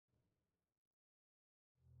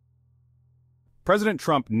President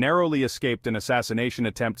Trump narrowly escaped an assassination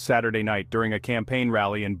attempt Saturday night during a campaign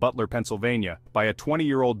rally in Butler, Pennsylvania, by a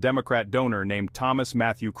 20-year-old Democrat donor named Thomas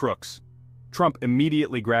Matthew Crooks. Trump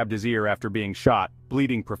immediately grabbed his ear after being shot,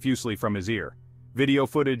 bleeding profusely from his ear. Video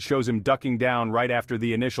footage shows him ducking down right after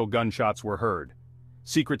the initial gunshots were heard.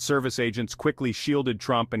 Secret Service agents quickly shielded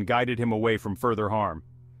Trump and guided him away from further harm.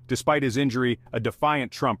 Despite his injury, a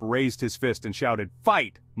defiant Trump raised his fist and shouted,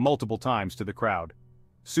 "Fight!" multiple times to the crowd.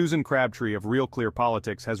 Susan Crabtree of Real Clear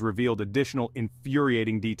Politics has revealed additional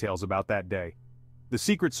infuriating details about that day. The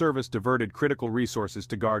Secret Service diverted critical resources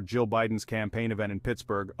to guard Jill Biden's campaign event in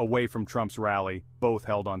Pittsburgh away from Trump's rally, both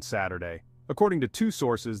held on Saturday. According to two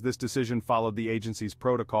sources, this decision followed the agency's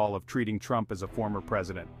protocol of treating Trump as a former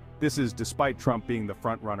president. This is despite Trump being the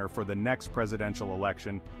frontrunner for the next presidential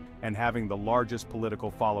election and having the largest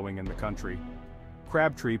political following in the country.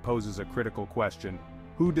 Crabtree poses a critical question: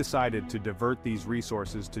 who decided to divert these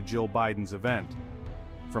resources to Jill Biden's event?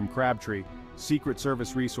 From Crabtree, Secret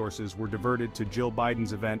Service resources were diverted to Jill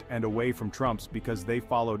Biden's event and away from Trump's because they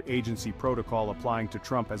followed agency protocol applying to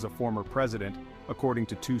Trump as a former president, according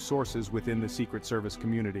to two sources within the Secret Service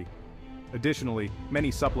community. Additionally,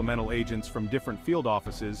 many supplemental agents from different field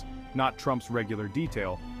offices, not Trump's regular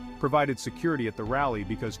detail, provided security at the rally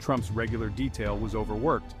because Trump's regular detail was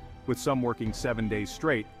overworked, with some working 7 days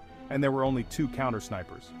straight, and there were only 2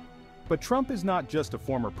 counter-snipers. But Trump is not just a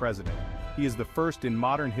former president. He is the first in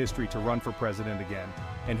modern history to run for president again,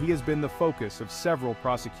 and he has been the focus of several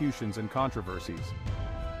prosecutions and controversies.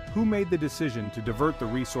 Who made the decision to divert the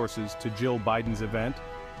resources to Jill Biden's event?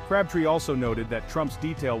 Crabtree also noted that Trump's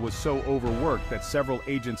detail was so overworked that several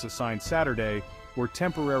agents assigned Saturday were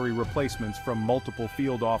temporary replacements from multiple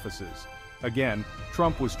field offices. Again,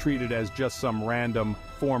 Trump was treated as just some random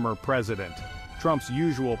former president. Trump's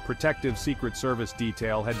usual protective Secret Service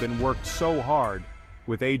detail had been worked so hard,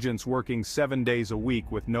 with agents working 7 days a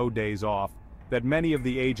week with no days off, that many of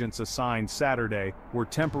the agents assigned Saturday were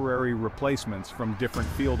temporary replacements from different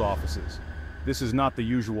field offices. This is not the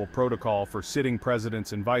usual protocol for sitting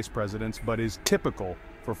presidents and vice presidents, but is typical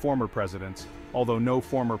for former presidents, although no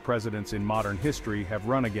former presidents in modern history have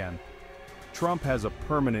run again. Trump has a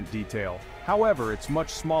permanent detail. However, it's much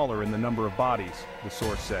smaller in the number of bodies, the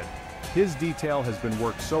source said. His detail has been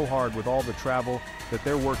worked so hard with all the travel that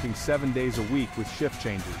they're working 7 days a week with shift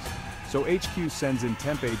changes. So HQ sends in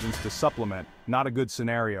temp agents to supplement. Not a good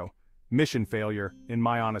scenario. Mission failure, in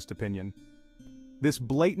my honest opinion. This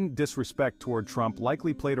blatant disrespect toward Trump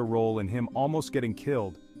likely played a role in him almost getting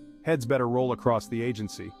killed. Heads better roll across the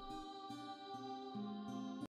agency.